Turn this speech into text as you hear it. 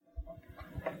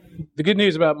The good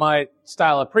news about my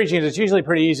style of preaching is it's usually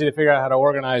pretty easy to figure out how to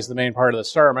organize the main part of the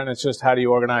sermon. It's just how do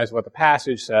you organize what the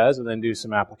passage says and then do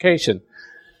some application.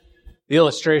 The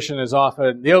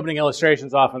opening illustration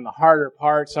is often the harder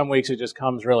part. Some weeks it just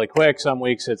comes really quick. Some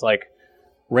weeks it's like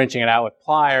wrenching it out with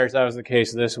pliers. That was the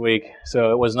case this week.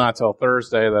 So it was not till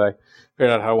Thursday that I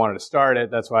figured out how I wanted to start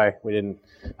it. That's why I didn't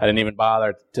even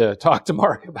bother to talk to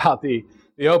Mark about the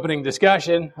opening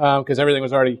discussion because everything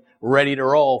was already ready to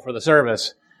roll for the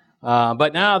service.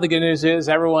 But now the good news is,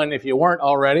 everyone, if you weren't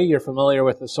already, you're familiar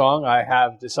with the song, I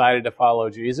Have Decided to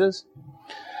Follow Jesus.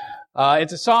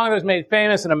 It's a song that was made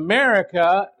famous in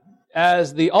America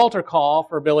as the altar call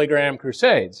for Billy Graham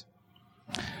crusades.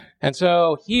 And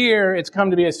so here it's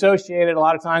come to be associated a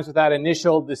lot of times with that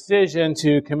initial decision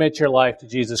to commit your life to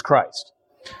Jesus Christ.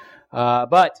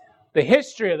 But the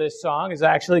history of this song is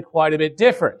actually quite a bit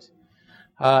different.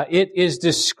 It is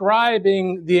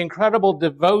describing the incredible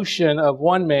devotion of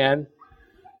one man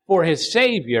for his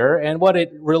Savior, and what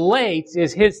it relates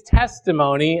is his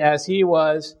testimony as he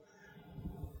was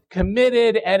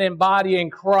committed and embodying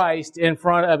Christ in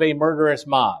front of a murderous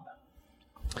mob.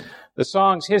 The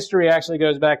song's history actually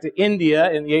goes back to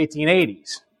India in the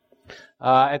 1880s.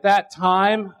 At that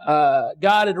time,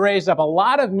 God had raised up a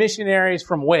lot of missionaries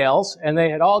from Wales, and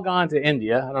they had all gone to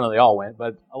India. I don't know if they all went,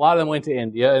 but a lot of them went to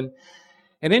India,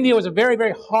 and India was a very,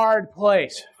 very hard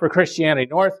place for Christianity.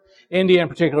 North India in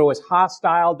particular was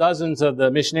hostile. Dozens of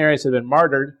the missionaries had been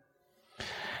martyred.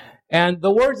 And the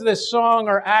words of this song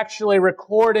are actually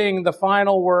recording the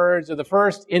final words of the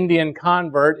first Indian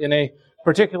convert in a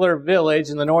particular village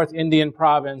in the North Indian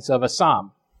province of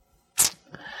Assam.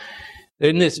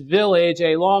 In this village,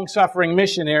 a long-suffering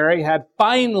missionary had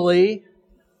finally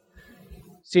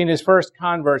seen his first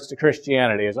converts to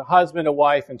Christianity as a husband, a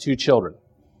wife, and 2 children.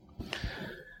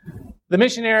 The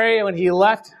missionary, when he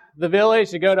left the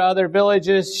village to go to other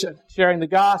villages sharing the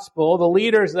gospel, the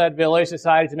leaders of that village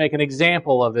decided to make an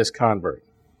example of this convert.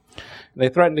 They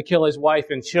threatened to kill his wife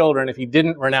and children if he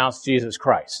didn't renounce Jesus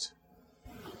Christ.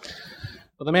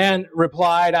 Well, the man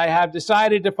replied, I have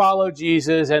decided to follow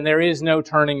Jesus, and there is no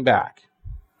turning back.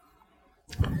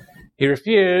 He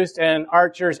refused, and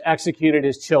archers executed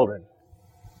his children.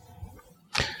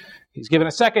 He's given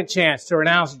a second chance to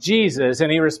renounce Jesus,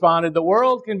 and he responded, the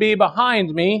world can be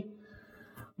behind me,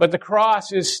 but the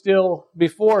cross is still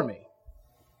before me.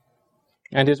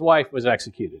 And his wife was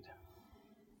executed.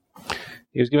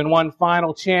 He was given one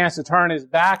final chance to turn his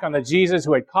back on the Jesus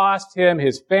who had cost him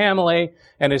his family,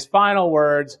 and his final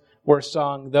words were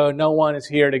sung, though no one is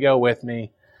here to go with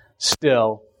me,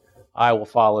 still I will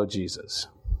follow Jesus.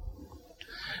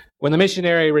 When the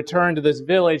missionary returned to this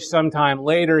village sometime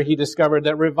later, he discovered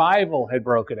that revival had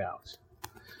broken out.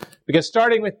 Because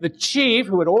starting with the chief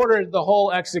who had ordered the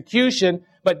whole execution,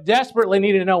 but desperately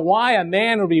needed to know why a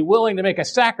man would be willing to make a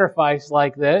sacrifice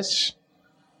like this,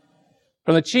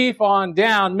 from the chief on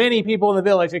down, many people in the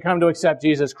village had come to accept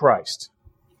Jesus Christ.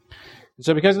 And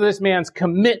so because of this man's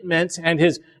commitment and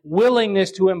his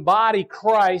willingness to embody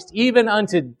Christ even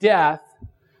unto death,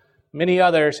 many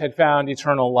others had found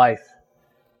eternal life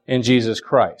in Jesus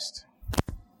Christ.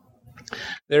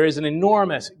 There is an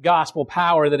enormous gospel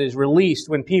power that is released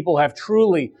when people have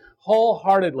truly,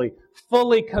 wholeheartedly,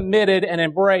 fully committed and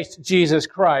embraced Jesus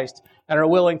Christ and are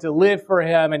willing to live for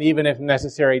Him and even if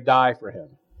necessary, die for Him.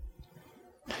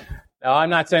 Now,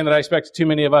 I'm not saying that I expect too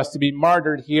many of us to be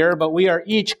martyred here, but we are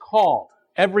each called,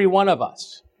 every one of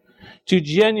us, to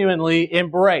genuinely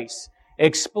embrace,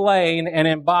 explain, and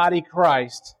embody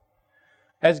Christ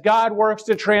as God works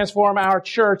to transform our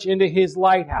church into His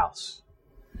lighthouse,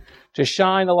 to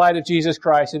shine the light of Jesus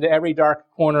Christ into every dark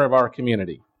corner of our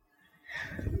community.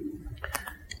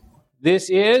 This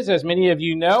is, as many of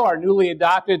you know, our newly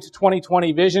adopted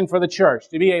 2020 vision for the church,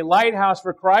 to be a lighthouse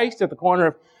for Christ at the corner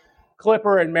of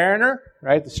Clipper and Mariner,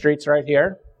 right? The street's right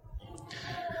here.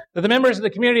 That the members of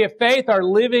the community of faith are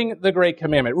living the Great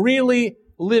Commandment, really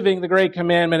living the Great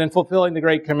Commandment and fulfilling the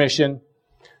Great Commission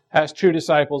as true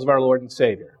disciples of our Lord and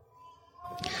Savior.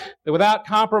 That without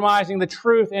compromising the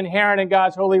truth inherent in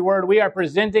God's holy word, we are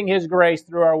presenting His grace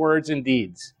through our words and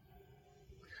deeds.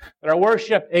 That our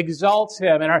worship exalts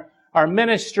Him and our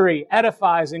ministry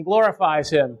edifies and glorifies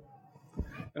Him.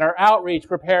 And our outreach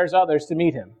prepares others to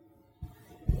meet Him.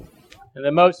 And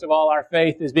that most of all, our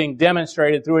faith is being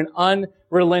demonstrated through an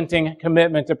unrelenting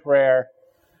commitment to prayer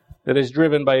that is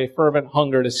driven by a fervent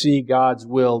hunger to see God's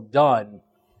will done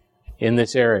in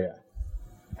this area.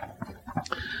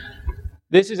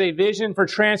 This is a vision for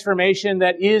transformation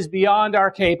that is beyond our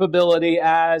capability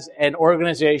as an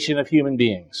organization of human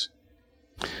beings.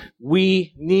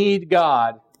 We need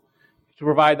God to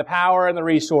provide the power and the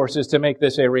resources to make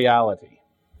this a reality.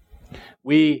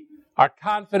 We are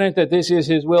confident that this is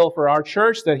His will for our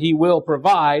church, that He will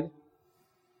provide.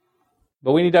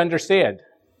 But we need to understand,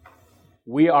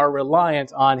 we are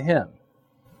reliant on Him.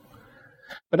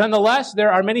 But nonetheless,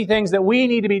 there are many things that we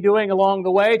need to be doing along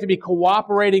the way to be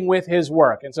cooperating with His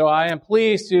work. And so I am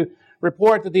pleased to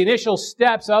report that the initial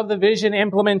steps of the vision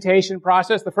implementation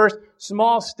process, the first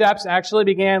small steps actually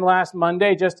began last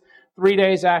Monday, just 3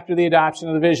 days after the adoption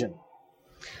of the vision.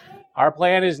 Our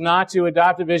plan is not to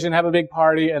adopt a vision, have a big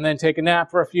party, and then take a nap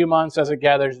for a few months as it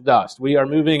gathers dust. We are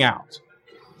moving out.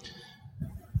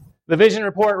 The vision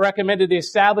report recommended the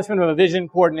establishment of a vision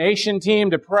coordination team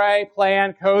to pray,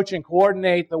 plan, coach, and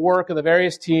coordinate the work of the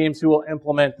various teams who will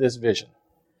implement this vision.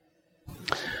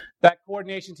 That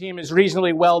coordination team is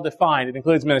reasonably well defined. It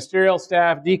includes ministerial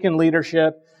staff, deacon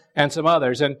leadership, and some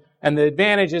others. And the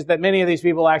advantage is that many of these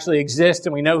people actually exist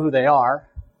and we know who they are.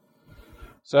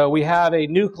 So we have a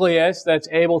nucleus that's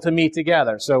able to meet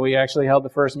together. So we actually held the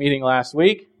first meeting last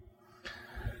week.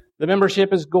 The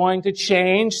membership is going to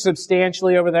change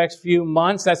substantially over the next few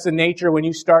months. That's the nature when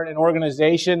you start an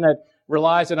organization that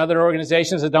relies on other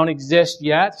organizations that don't exist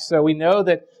yet. So we know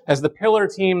that as the pillar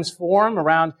teams form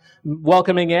around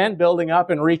welcoming in, building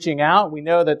up, and reaching out, we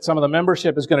know that some of the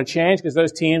membership is going to change because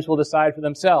those teams will decide for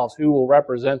themselves who will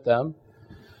represent them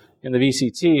in the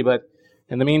VCT. But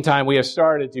in the meantime, we have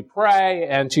started to pray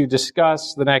and to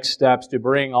discuss the next steps to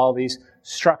bring all these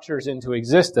structures into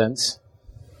existence.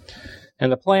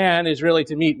 And the plan is really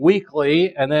to meet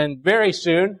weekly and then very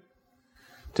soon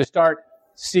to start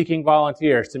seeking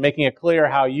volunteers, to making it clear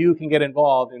how you can get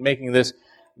involved in making this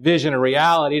vision a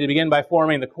reality, to begin by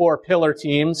forming the core pillar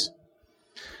teams,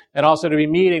 and also to be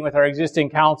meeting with our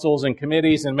existing councils and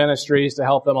committees and ministries to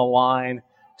help them align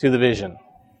to the vision.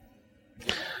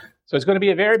 So it's going to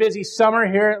be a very busy summer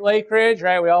here at Lake Ridge,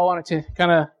 right? We all wanted to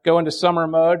kind of go into summer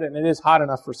mode, and it is hot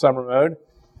enough for summer mode.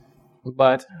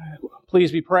 But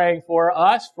please be praying for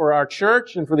us, for our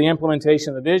church, and for the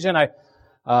implementation of the vision. I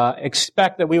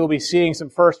expect that we will be seeing some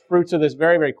first fruits of this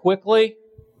very, very quickly.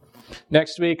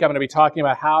 Next week, I'm going to be talking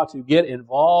about how to get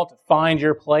involved, to find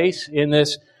your place in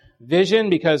this vision,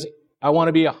 because I want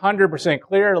to be 100%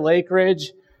 clear, Lake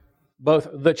Ridge, both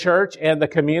the church and the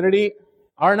community,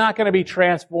 are not going to be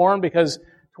transformed because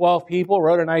 12 people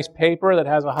wrote a nice paper that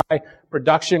has a high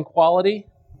production quality.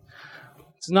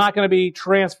 It's not going to be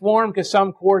transformed because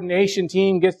some coordination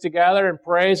team gets together and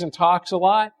prays and talks a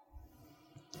lot.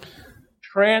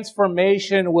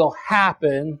 Transformation will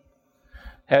happen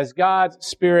as God's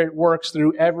Spirit works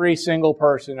through every single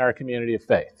person in our community of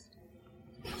faith.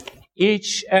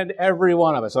 Each and every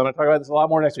one of us, I'm going to talk about this a lot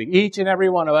more next week, each and every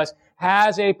one of us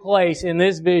has a place in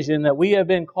this vision that we have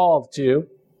been called to,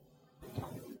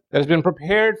 that has been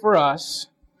prepared for us,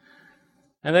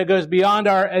 and that goes beyond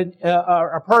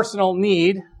our personal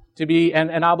need to be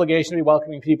an obligation to be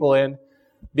welcoming people in,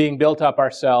 being built up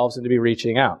ourselves, and to be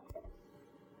reaching out.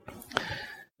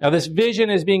 Now, this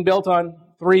vision is being built on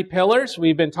 3 pillars.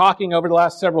 We've been talking over the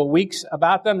last several weeks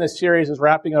about them. This series is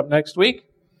wrapping up next week.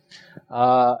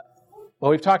 Well,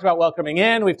 we've talked about welcoming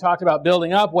in. We've talked about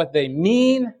building up, what they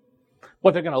mean,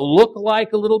 what they're going to look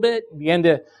like a little bit, begin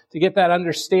to get that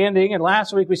understanding. And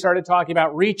last week we started talking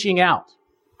about reaching out.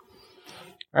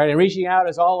 All right, and reaching out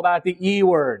is all about the E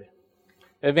word,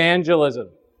 evangelism.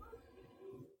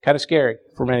 Kind of scary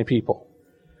for many people.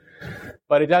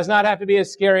 But it does not have to be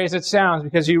as scary as it sounds,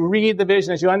 because you read the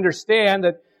vision as you understand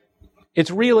that it's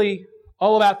really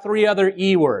all about 3 other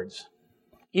E words.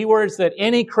 E words that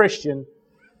any Christian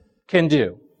can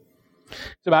do.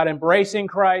 It's about embracing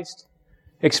Christ,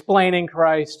 explaining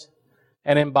Christ,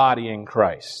 and embodying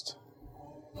Christ.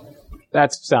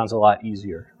 That sounds a lot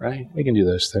easier, right? We can do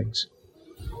those things.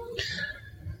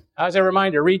 As a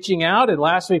reminder, reaching out, and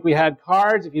last week we had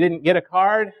cards. If you didn't get a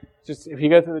card, just if you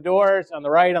go through the doors, on the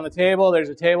right on the table, there's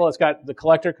a table that's got the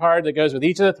collector card that goes with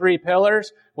each of the 3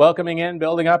 pillars, welcoming in,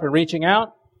 building up, and reaching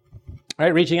out. All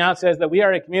right, reaching out says that we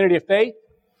are a community of faith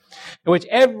in which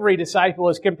every disciple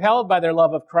is compelled by their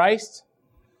love of Christ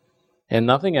and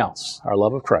nothing else, our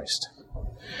love of Christ,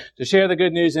 to share the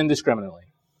good news indiscriminately.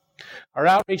 Our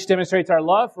outreach demonstrates our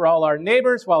love for all our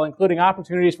neighbors while including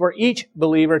opportunities for each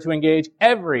believer to engage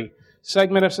every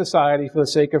segment of society for the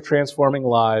sake of transforming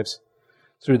lives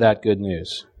through that good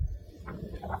news.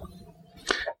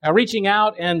 Now, reaching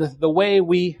out and the way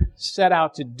we set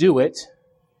out to do it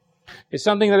is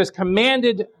something that is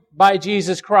commanded by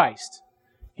Jesus Christ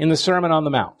in the Sermon on the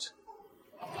Mount.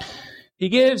 He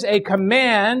gives a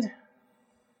command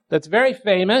that's very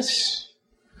famous,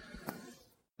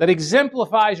 that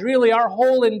exemplifies really our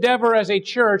whole endeavor as a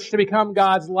church to become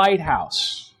God's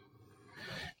lighthouse.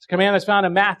 It's a command that's found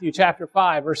in Matthew chapter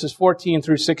 5, verses 14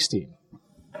 through 16.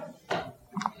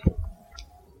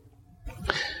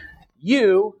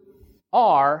 You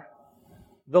are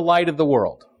the light of the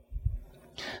world.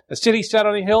 A city set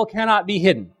on a hill cannot be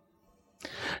hidden.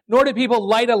 Nor do people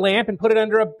light a lamp and put it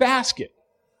under a basket,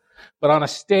 but on a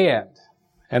stand,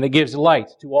 and it gives light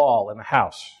to all in the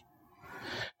house.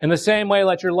 In the same way,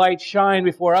 let your light shine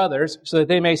before others, so that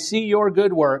they may see your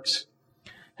good works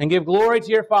and give glory to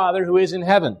your Father who is in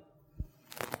heaven.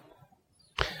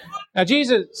 Now,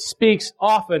 Jesus speaks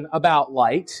often about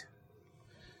light.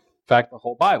 In fact, the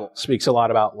whole Bible speaks a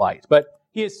lot about light, but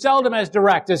he is seldom as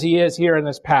direct as he is here in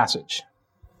this passage.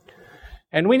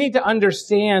 And we need to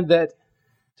understand that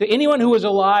to anyone who was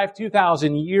alive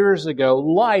 2,000 years ago,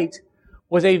 light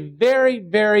was a very,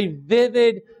 very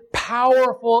vivid,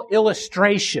 powerful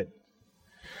illustration.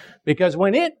 Because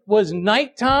when it was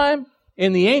nighttime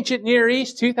in the ancient Near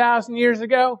East 2,000 years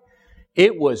ago,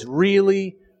 it was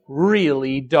really,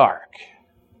 really dark.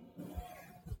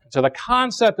 So the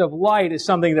concept of light is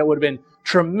something that would have been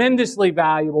tremendously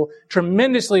valuable,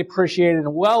 tremendously appreciated,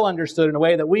 and well understood in a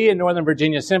way that we in Northern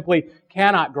Virginia simply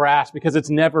cannot grasp because it's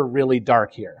never really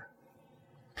dark here.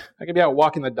 I could be out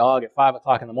walking the dog at 5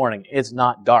 o'clock in the morning. It's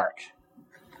not dark.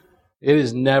 It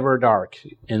is never dark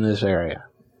in this area.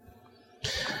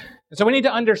 And so we need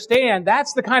to understand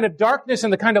that's the kind of darkness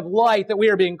and the kind of light that we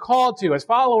are being called to. As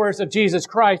followers of Jesus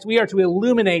Christ, we are to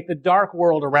illuminate the dark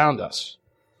world around us.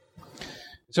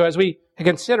 So as we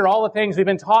consider all the things we've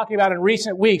been talking about in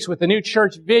recent weeks with the new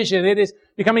church vision, it is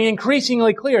becoming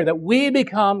increasingly clear that we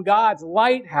become God's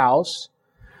lighthouse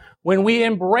when we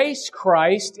embrace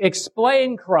Christ,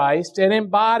 explain Christ, and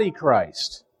embody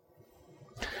Christ.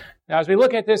 Now, as we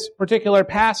look at this particular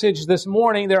passage this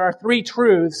morning, there are 3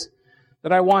 truths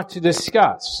that I want to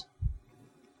discuss.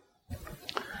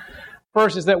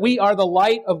 First is that we are the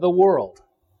light of the world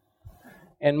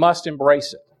and must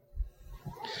embrace it.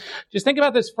 Just think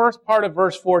about this first part of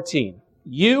verse 14.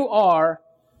 You are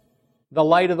the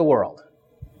light of the world.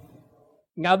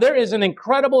 Now, there is an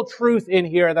incredible truth in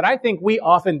here that I think we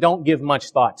often don't give much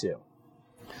thought to.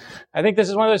 I think this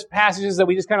is one of those passages that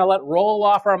we just kind of let roll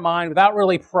off our mind without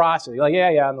really processing. Like,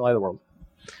 yeah, I'm the light of the world.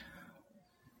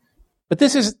 But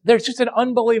there's just an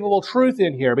unbelievable truth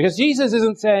in here because Jesus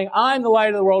isn't saying, I'm the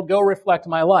light of the world, go reflect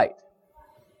my light.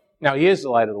 Now, he is the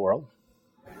light of the world.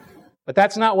 But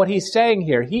that's not what he's saying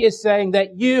here. He is saying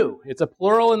that you, it's a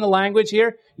plural in the language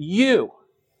here, you,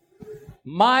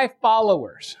 my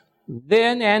followers,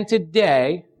 then and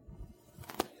today,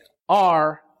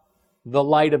 are the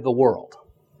light of the world.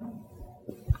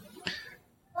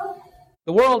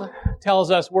 The world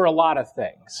tells us we're a lot of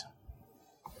things.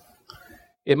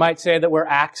 It might say that we're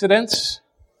accidents,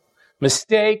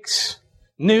 mistakes,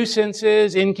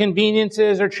 nuisances,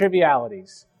 inconveniences, or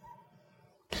trivialities.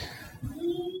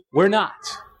 We're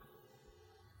not.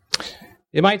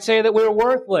 It might say that we're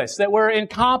worthless, that we're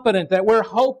incompetent, that we're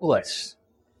hopeless.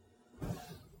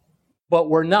 But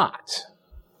we're not.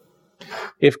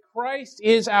 If Christ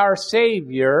is our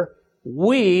Savior,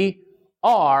 we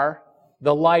are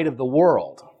the light of the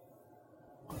world.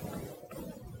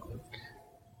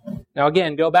 Now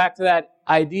again, go back to that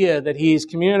idea that he's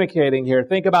communicating here.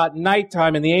 Think about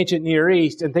nighttime in the ancient Near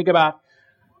East and think about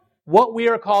what we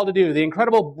are called to do, the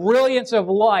incredible brilliance of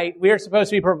light we are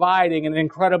supposed to be providing in an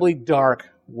incredibly dark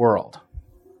world.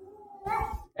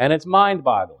 And it's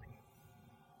mind-boggling.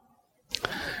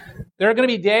 There are going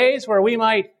to be days where we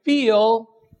might feel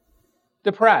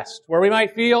depressed, where we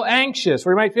might feel anxious,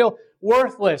 where we might feel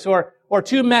worthless or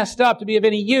too messed up to be of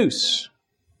any use,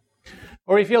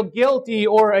 or we feel guilty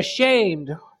or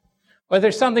ashamed, or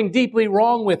there's something deeply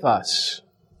wrong with us.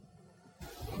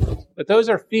 But those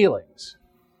are feelings.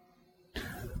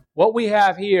 What we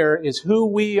have here is who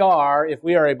we are if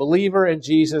we are a believer in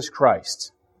Jesus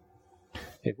Christ.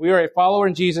 If we are a follower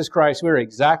in Jesus Christ, we are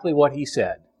exactly what he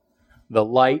said, the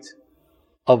light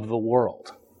of the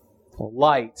world, a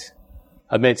light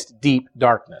amidst deep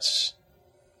darkness.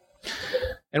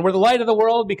 And we're the light of the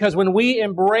world because when we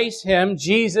embrace him,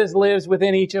 Jesus lives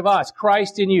within each of us.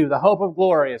 Christ in you, the hope of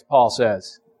glory, as Paul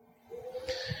says.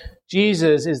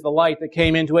 Jesus is the light that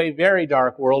came into a very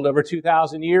dark world over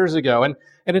 2,000 years ago. And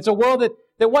it's a world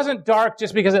that wasn't dark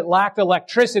just because it lacked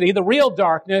electricity. The real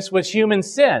darkness was human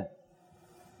sin.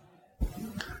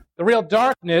 The real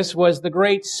darkness was the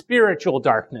great spiritual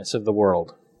darkness of the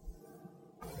world.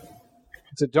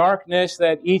 It's a darkness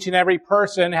that each and every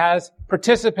person has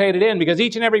participated in because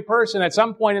each and every person at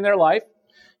some point in their life,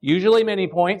 usually many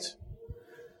points,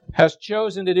 has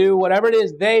chosen to do whatever it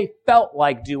is they felt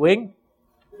like doing,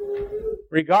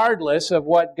 regardless of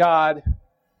what God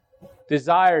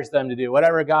desires them to do,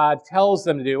 whatever God tells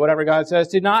them to do, whatever God says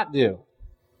to not do.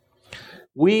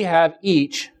 We have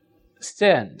each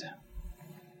sinned.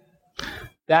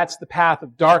 That's the path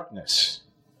of darkness.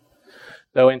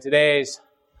 Though in today's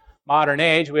modern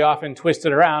age, we often twist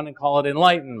it around and call it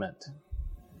enlightenment.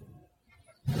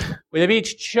 We have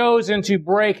each chosen to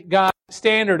break God's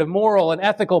standard of moral and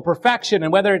ethical perfection,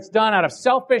 and whether it's done out of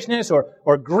selfishness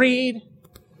or greed,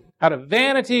 out of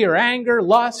vanity or anger,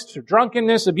 lust or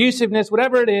drunkenness, abusiveness,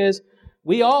 whatever it is,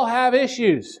 we all have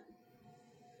issues.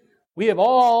 We have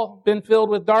all been filled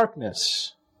with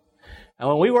darkness. And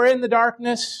when we were in the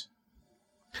darkness,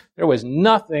 there was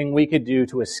nothing we could do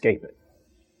to escape it.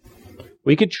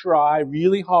 We could try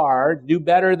really hard, do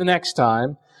better the next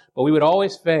time, but we would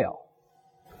always fail.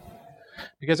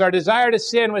 Because our desire to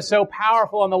sin was so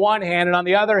powerful on the one hand, and on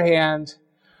the other hand,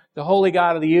 the holy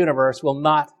God of the universe will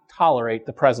not tolerate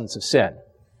the presence of sin.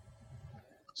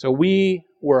 So we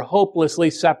were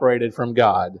hopelessly separated from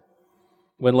God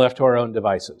when left to our own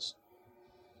devices.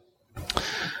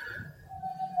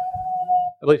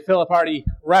 I believe Philip already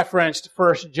referenced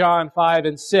 1 John 5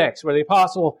 and 6, where the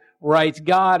apostle writes,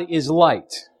 God is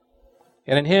light,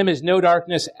 and in him is no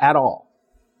darkness at all.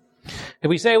 If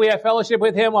we say we have fellowship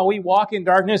with him while we walk in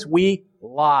darkness, we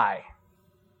lie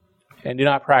and do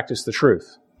not practice the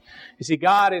truth. You see,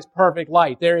 God is perfect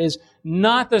light. There is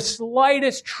not the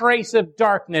slightest trace of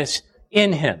darkness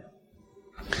in him.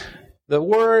 The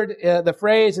word, the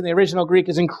phrase in the original Greek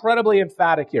is incredibly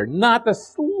emphatic here. Not the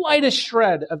slightest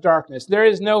shred of darkness. There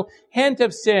is no hint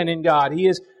of sin in God. He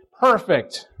is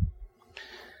perfect.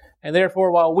 And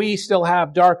therefore, while we still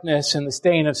have darkness and the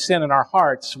stain of sin in our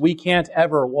hearts, we can't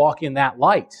ever walk in that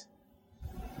light.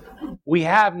 We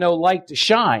have no light to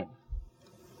shine.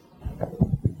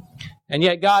 And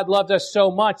yet God loved us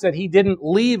so much that he didn't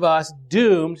leave us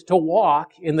doomed to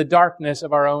walk in the darkness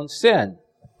of our own sin,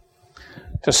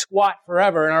 to squat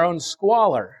forever in our own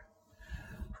squalor,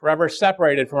 forever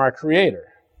separated from our Creator.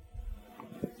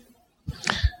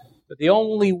 But the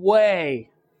only way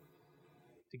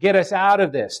to get us out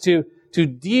of this, to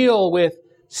deal with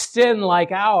sin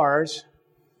like ours,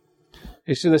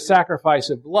 is through the sacrifice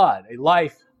of blood, a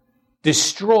life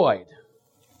destroyed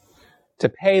to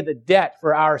pay the debt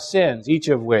for our sins, each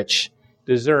of which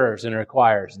deserves and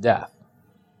requires death.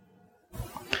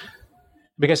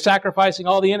 Because sacrificing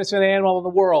all the innocent animal in the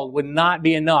world would not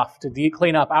be enough to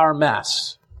clean up our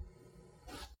mess.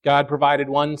 God provided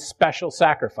one special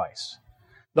sacrifice,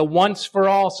 the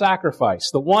once-for-all sacrifice,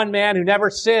 the one man who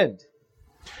never sinned,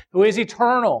 who is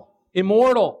eternal,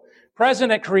 immortal,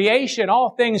 present at creation, all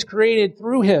things created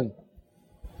through him,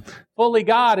 fully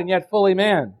God and yet fully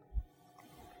man.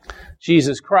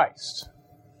 Jesus Christ,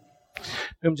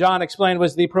 whom John explained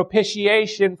was the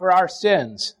propitiation for our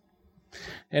sins,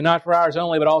 and not for ours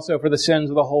only, but also for the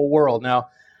sins of the whole world. Now,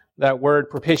 that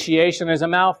word propitiation is a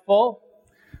mouthful.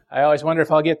 I always wonder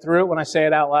if I'll get through it when I say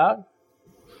it out loud.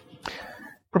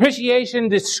 Propitiation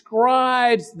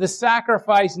describes the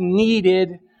sacrifice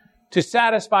needed to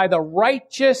satisfy the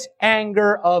righteous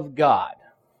anger of God.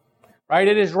 Right?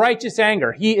 It is righteous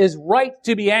anger. He is right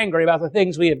to be angry about the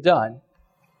things we have done.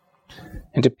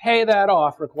 And to pay that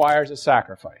off requires a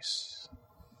sacrifice.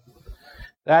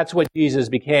 That's what Jesus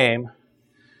became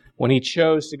when he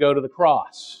chose to go to the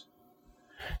cross,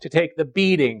 to take the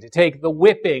beating, to take the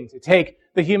whipping, to take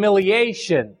the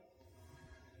humiliation,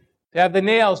 to have the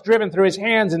nails driven through his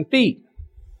hands and feet.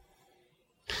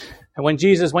 And when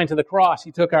Jesus went to the cross,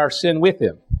 he took our sin with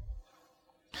him.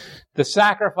 The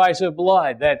sacrifice of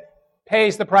blood that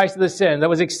pays the price of the sin, that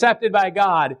was accepted by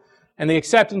God, and the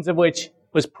acceptance of which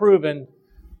was proven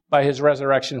by his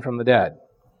resurrection from the dead.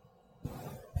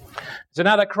 So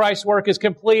now that Christ's work is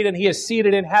complete and he is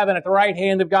seated in heaven at the right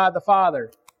hand of God the Father,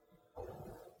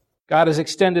 God has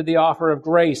extended the offer of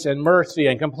grace and mercy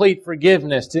and complete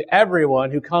forgiveness to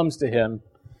everyone who comes to him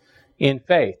in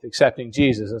faith, accepting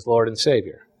Jesus as Lord and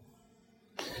Savior.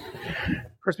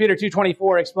 1 Peter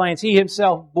 2:24 explains, he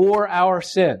himself bore our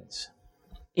sins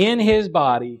in his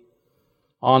body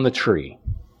on the tree,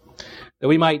 that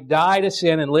we might die to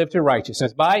sin and live to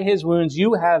righteousness. By his wounds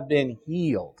you have been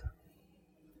healed.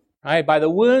 Right? By the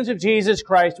wounds of Jesus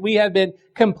Christ, we have been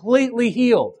completely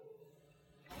healed.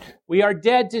 We are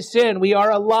dead to sin. We are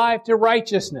alive to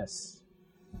righteousness.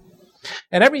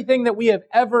 And everything that we have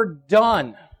ever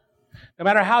done, no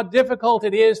matter how difficult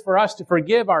it is for us to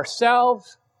forgive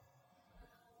ourselves,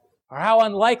 or how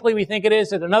unlikely we think it is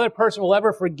that another person will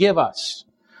ever forgive us,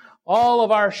 all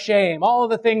of our shame, all of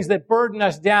the things that burden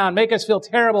us down, make us feel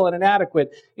terrible and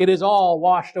inadequate, it is all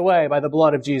washed away by the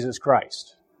blood of Jesus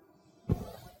Christ.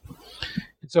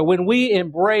 And so when we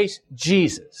embrace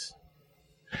Jesus,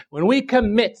 when we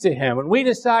commit to him, when we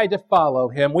decide to follow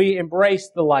him, we embrace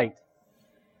the light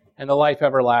and the life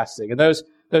everlasting. And those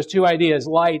two ideas,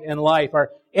 light and life,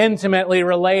 are intimately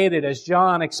related, as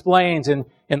John explains in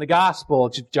the Gospel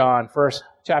of John,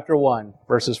 chapter 1,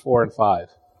 verses 4 and 5.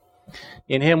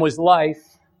 In him was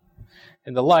life,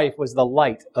 and the life was the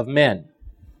light of men.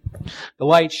 The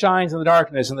light shines in the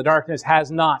darkness, and the darkness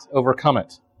has not overcome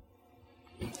it.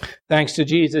 Thanks to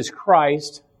Jesus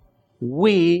Christ,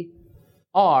 we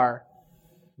are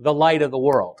the light of the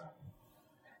world.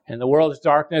 And the world's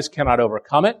darkness cannot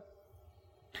overcome it,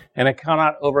 and it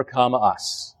cannot overcome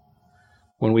us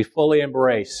when we fully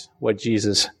embrace what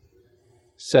Jesus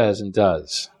says and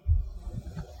does.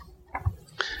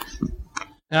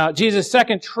 Now, Jesus'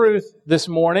 second truth this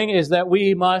morning is that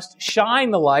we must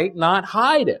shine the light, not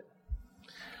hide it.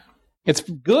 It's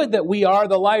good that we are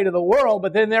the light of the world,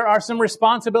 but then there are some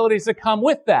responsibilities that come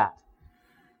with that.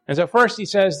 And so first he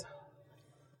says,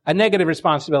 a negative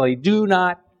responsibility, do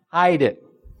not hide it.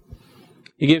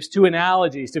 He gives two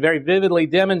analogies to very vividly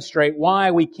demonstrate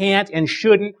why we can't and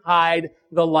shouldn't hide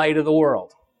the light of the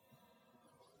world.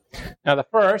 Now, the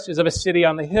first is of a city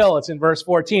on the hill. It's in verse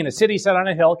 14. A city set on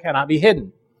a hill cannot be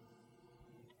hidden.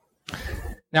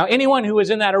 Now, anyone who was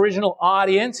in that original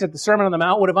audience at the Sermon on the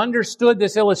Mount would have understood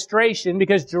this illustration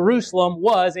because Jerusalem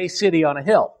was a city on a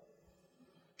hill.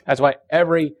 That's why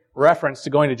every reference to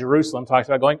going to Jerusalem talks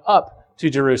about going up to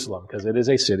Jerusalem, because it is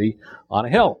a city on a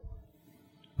hill.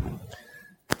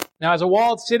 Now, as a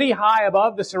walled city high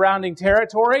above the surrounding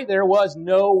territory, there was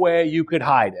no way you could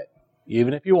hide it,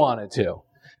 even if you wanted to.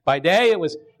 By day, it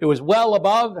was well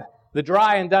above the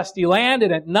dry and dusty land,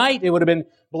 and at night, it would have been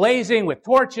blazing with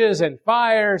torches and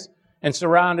fires and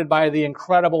surrounded by the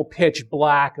incredible pitch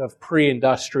black of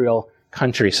pre-industrial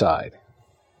countryside.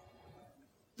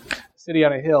 The city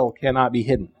on a hill cannot be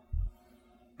hidden.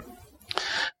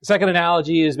 The second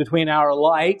analogy is between our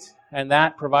light and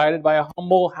that provided by a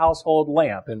humble household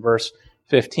lamp in verse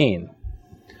 15.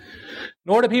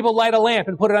 Nor do people light a lamp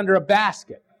and put it under a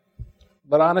basket,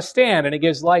 but on a stand, and it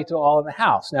gives light to all in the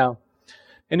house. Now,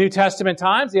 in New Testament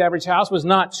times, the average house was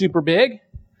not super big,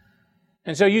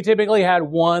 and so you typically had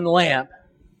one lamp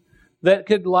that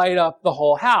could light up the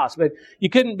whole house. But you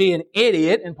couldn't be an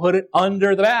idiot and put it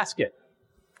under the basket.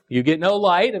 You get no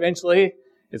light, eventually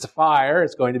it's a fire,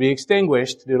 it's going to be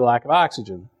extinguished due to lack of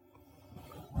oxygen.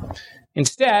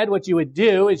 Instead, what you would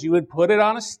do is you would put it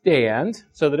on a stand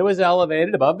so that it was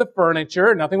elevated above the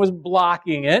furniture, nothing was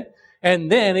blocking it, and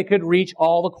then it could reach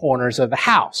all the corners of the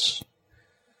house.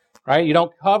 Right? You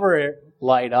don't cover it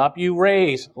light up, you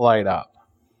raise light up.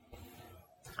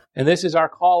 And this is our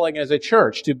calling as a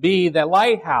church, to be the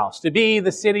lighthouse, to be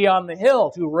the city on the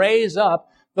hill, to raise up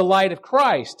the light of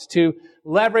Christ, to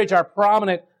leverage our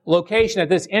prominent location at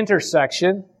this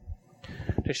intersection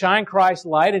to shine Christ's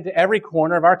light into every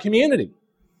corner of our community.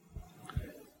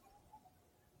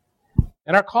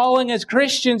 And our calling as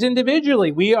Christians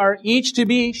individually, we are each to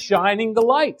be shining the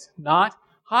light, not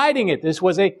hiding it. This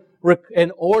was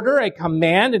an order, a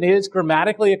command, and it is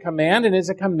grammatically a command, and it is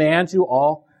a command to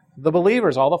all the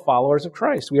believers, all the followers of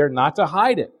Christ. We are not to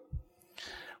hide it.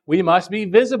 We must be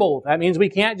visible. That means we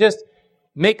can't just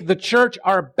make the church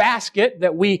our basket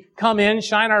that we come in,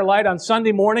 shine our light on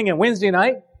Sunday morning and Wednesday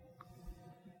night,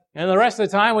 and the rest of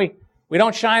the time we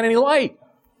don't shine any light.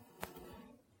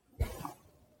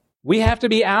 We have to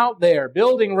be out there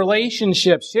building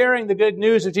relationships, sharing the good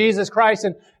news of Jesus Christ,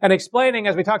 and explaining,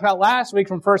 as we talked about last week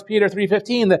from 1 Peter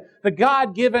 3:15, the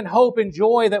God-given hope and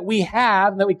joy that we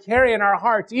have, that we carry in our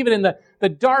hearts, even in the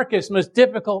darkest, most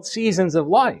difficult seasons of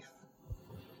life.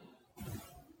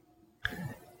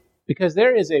 Because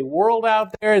there is a world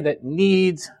out there that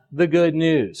needs the good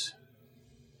news.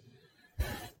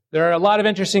 There are a lot of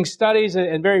interesting studies,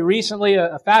 and very recently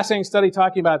a fascinating study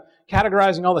talking about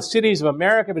categorizing all the cities of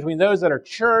America between those that are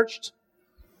churched,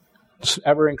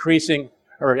 ever increasing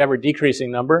or ever decreasing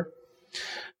number,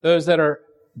 those that are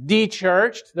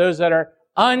de-churched, those that are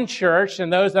unchurched,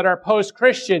 and those that are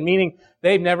post-Christian, meaning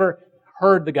they've never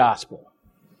heard the gospel.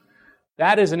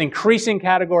 That is an increasing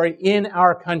category in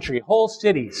our country, whole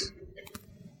cities.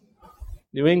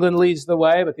 New England leads the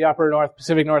way, but the upper North,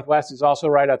 Pacific Northwest is also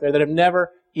right out there that have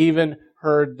never even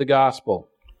heard the gospel.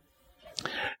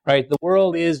 Right? The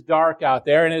world is dark out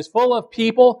there and is full of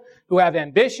people who have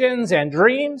ambitions and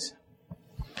dreams,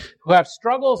 who have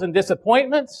struggles and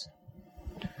disappointments,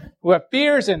 who have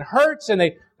fears and hurts, and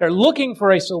they're looking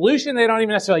for a solution. They don't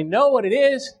even necessarily know what it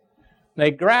is.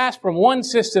 They grasp from one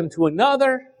system to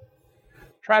another,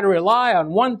 try to rely on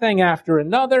one thing after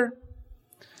another.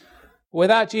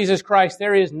 Without Jesus Christ,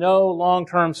 there is no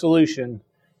long-term solution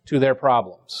to their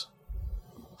problems.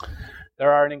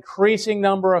 There are an increasing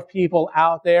number of people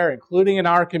out there, including in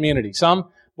our community, some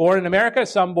born in America,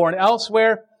 some born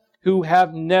elsewhere, who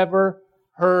have never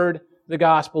heard the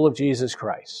gospel of Jesus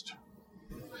Christ.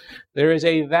 There is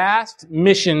a vast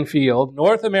mission field,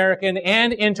 North American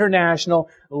and international,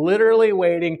 literally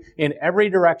waiting in every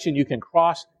direction you can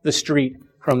cross the street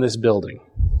from this building.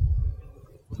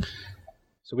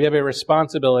 So we have a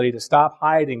responsibility to stop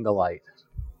hiding the light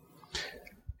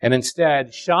and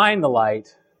instead shine the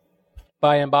light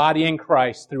by embodying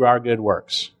Christ through our good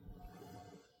works.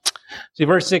 See,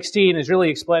 verse 16 is really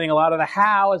explaining a lot of the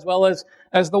how as well as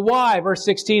the why. Verse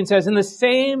 16 says, in the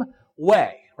same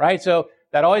way, right? So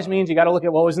that always means you got to look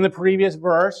at what was in the previous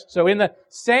verse. So in the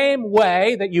same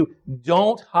way that you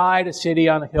don't hide a city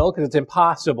on a hill because it's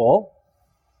impossible,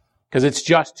 because it's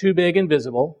just too big and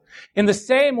visible. In the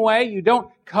same way, you don't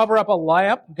cover up a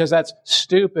lamp because that's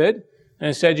stupid, and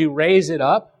instead you raise it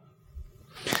up.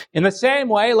 In the same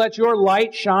way, let your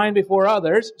light shine before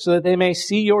others so that they may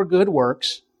see your good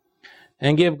works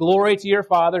and give glory to your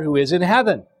Father who is in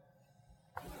heaven.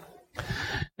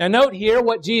 Now note here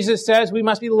what Jesus says we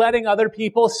must be letting other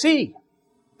people see.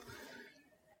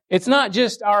 It's not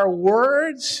just our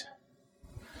words.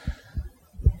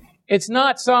 It's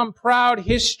not some proud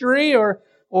history or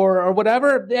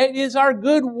whatever. It is our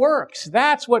good works.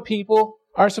 That's what people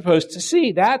are supposed to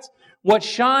see. That's what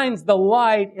shines the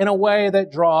light in a way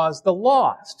that draws the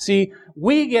lost. See,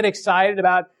 we get excited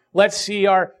about, let's see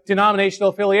our denominational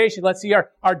affiliation. Let's see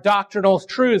our doctrinal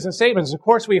truths and statements. Of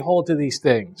course we hold to these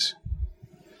things.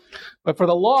 But for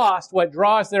the lost, what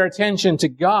draws their attention to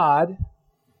God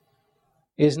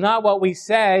is not what we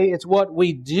say, it's what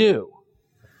we do.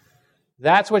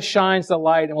 That's what shines the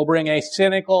light and will bring a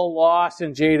cynical, lost,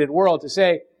 and jaded world to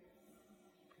say,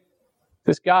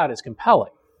 this God is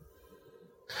compelling.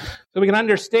 So we can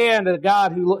understand that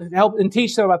God who help and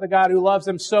teach them about the God who loves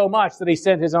them so much that He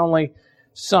sent His only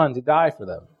Son to die for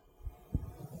them.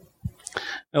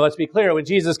 Now let's be clear, when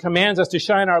Jesus commands us to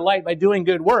shine our light by doing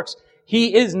good works,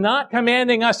 He is not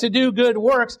commanding us to do good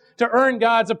works to earn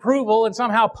God's approval and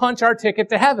somehow punch our ticket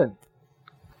to heaven.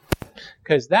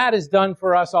 Because that is done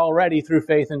for us already through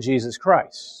faith in Jesus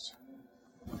Christ.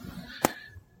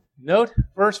 Note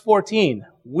verse 14.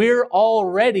 We're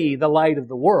already the light of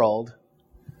the world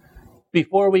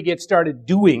before we get started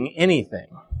doing anything.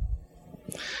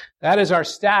 That is our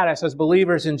status as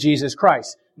believers in Jesus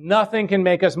Christ. Nothing can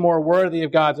make us more worthy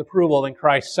of God's approval than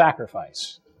Christ's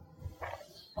sacrifice.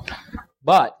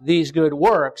 But these good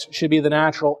works should be the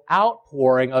natural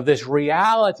outpouring of this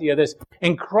reality, of this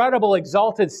incredible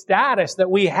exalted status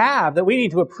that we have, that we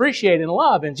need to appreciate and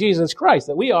love in Jesus Christ,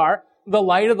 that we are the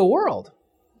light of the world.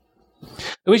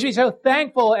 That we should be so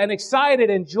thankful and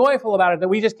excited and joyful about it that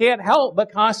we just can't help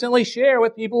but constantly share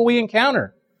with people we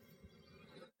encounter.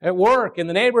 At work, in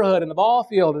the neighborhood, in the ball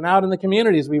field, and out in the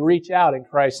communities, we reach out in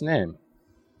Christ's name.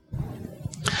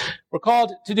 We're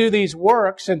called to do these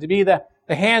works and to be the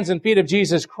hands and feet of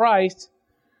Jesus Christ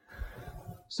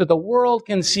so the world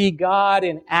can see God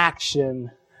in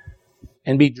action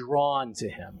and be drawn to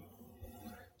Him,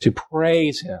 to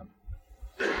praise Him.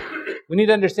 We need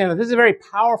to understand that this is a very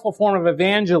powerful form of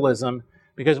evangelism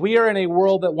because we are in a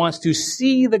world that wants to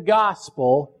see the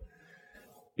gospel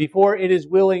before it is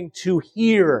willing to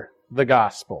hear the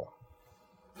gospel.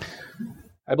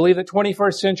 I believe that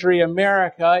 21st century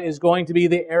America is going to be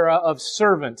the era of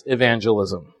servant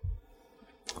evangelism.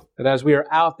 That as we are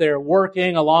out there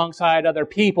working alongside other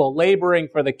people, laboring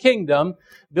for the kingdom,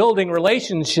 building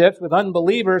relationships with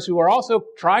unbelievers who are also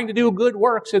trying to do good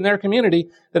works in their community,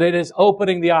 that it is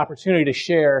opening the opportunity to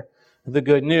share the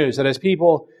good news. That as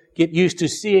people get used to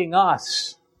seeing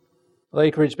us,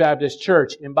 Lake Ridge Baptist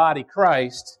Church, embody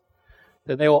Christ,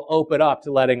 then they will open up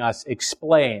to letting us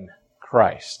explain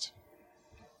Christ.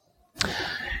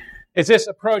 It's this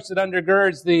approach that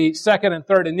undergirds the second and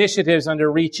third initiatives under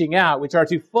Reaching Out, which are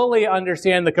to fully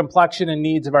understand the complexion and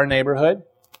needs of our neighborhood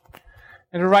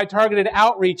and provide targeted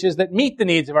outreaches that meet the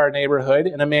needs of our neighborhood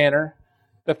in a manner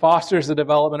that fosters the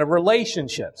development of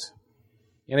relationships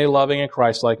in a loving and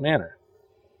Christ-like manner.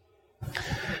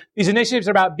 These initiatives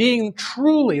are about being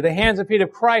truly the hands and feet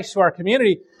of Christ to our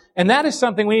community, and that is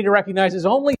something we need to recognize is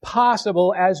only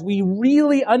possible as we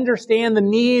really understand the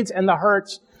needs and the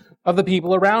hurts of the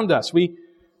people around us.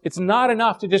 It's not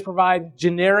enough to just provide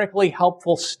generically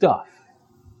helpful stuff.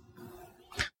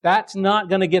 That's not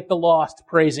going to get the lost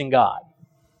praising God.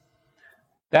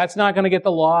 That's not going to get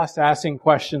the lost asking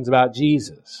questions about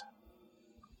Jesus.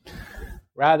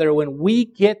 Rather, when we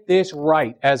get this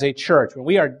right as a church, when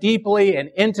we are deeply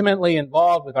and intimately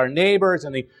involved with our neighbors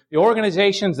and the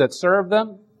organizations that serve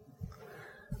them,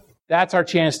 that's our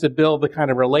chance to build the kind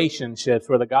of relationships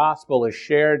where the gospel is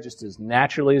shared just as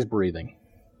naturally as breathing,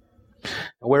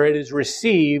 and where it is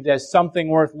received as something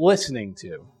worth listening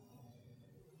to.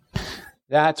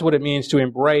 That's what it means to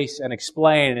embrace and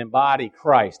explain and embody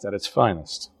Christ at its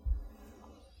finest.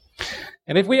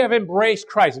 And if we have embraced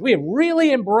Christ, if we have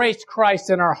really embraced Christ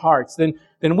in our hearts,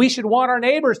 then we should want our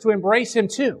neighbors to embrace Him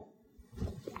too.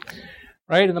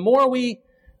 Right? And the more we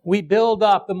build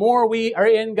up, the more we are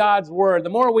in God's Word, the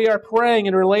more we are praying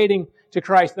and relating to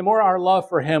Christ, the more our love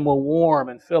for Him will warm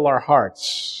and fill our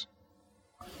hearts.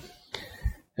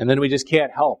 And then we just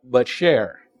can't help but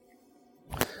share.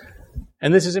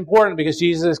 And this is important because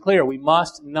Jesus is clear. We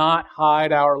must not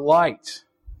hide our light.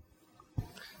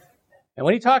 And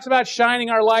when He talks about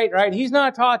shining our light, right, He's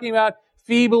not talking about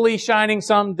feebly shining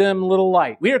some dim little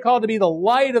light. We are called to be the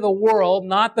light of the world,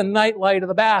 not the night light of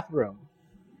the bathroom.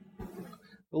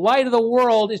 The light of the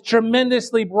world is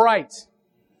tremendously bright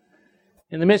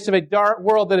in the midst of a dark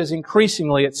world that is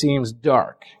increasingly, it seems,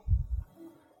 dark.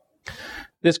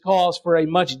 This calls for a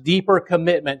much deeper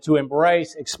commitment to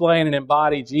embrace, explain, and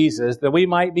embody Jesus than we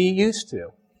might be used to.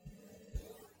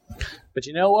 But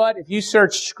you know what? If you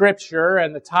search Scripture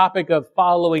and the topic of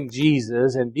following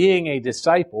Jesus and being a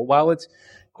disciple, while it's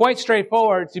quite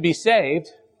straightforward to be saved,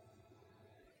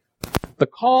 the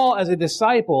call as a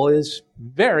disciple is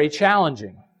very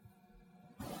challenging.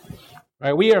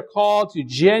 Right? We are called to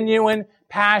genuine,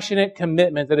 passionate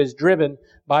commitment that is driven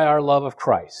by our love of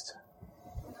Christ.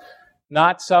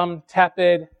 Not some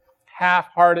tepid,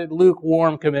 half-hearted,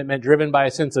 lukewarm commitment driven by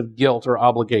a sense of guilt or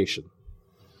obligation.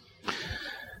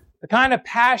 The kind of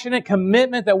passionate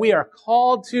commitment that we are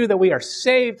called to, that we are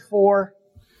saved for,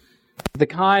 the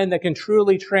kind that can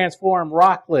truly transform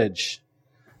Rockledge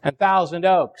and Thousand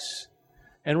Oaks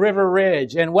and River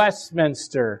Ridge and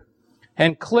Westminster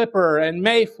and Clipper and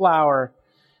Mayflower,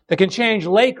 that can change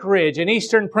Lake Ridge and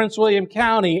eastern Prince William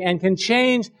County and can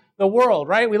change the world,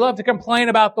 right? We love to complain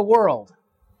about the world.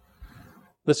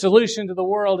 The solution to the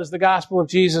world is the gospel of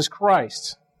Jesus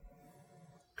Christ.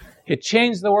 It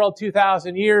changed the world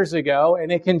 2,000 years ago,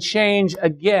 and it can change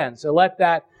again. So let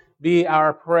that be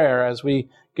our prayer as we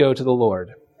go to the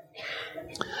Lord.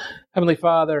 Heavenly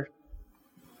Father,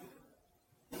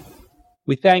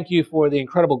 we thank You for the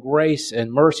incredible grace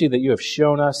and mercy that You have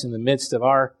shown us in the midst of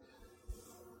our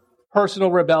personal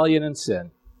rebellion and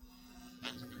sin.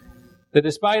 That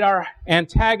despite our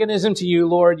antagonism to You,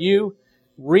 Lord, You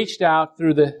reached out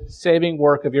through the saving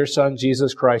work of Your Son,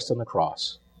 Jesus Christ, on the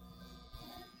cross.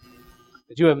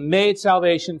 That You have made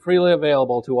salvation freely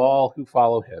available to all who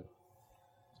follow Him,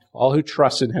 all who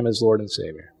trust in Him as Lord and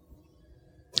Savior.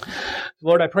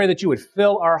 Lord, I pray that You would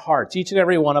fill our hearts, each and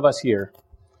every one of us here,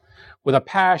 with a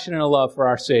passion and a love for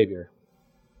our Savior.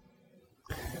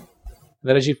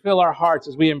 That as You fill our hearts,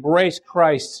 as we embrace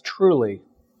Christ truly,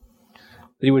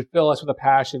 that You would fill us with a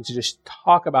passion to just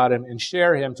talk about Him and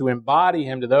share Him, to embody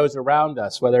Him to those around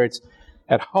us, whether it's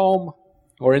at home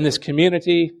or in this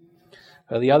community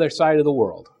or the other side of the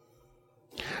world.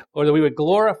 Lord, that we would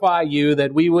glorify You,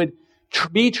 that we would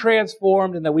be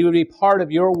transformed, and that we would be part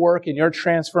of Your work and Your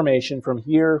transformation from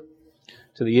here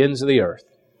to the ends of the earth.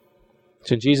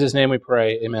 It's in Jesus' name we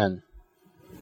pray, amen.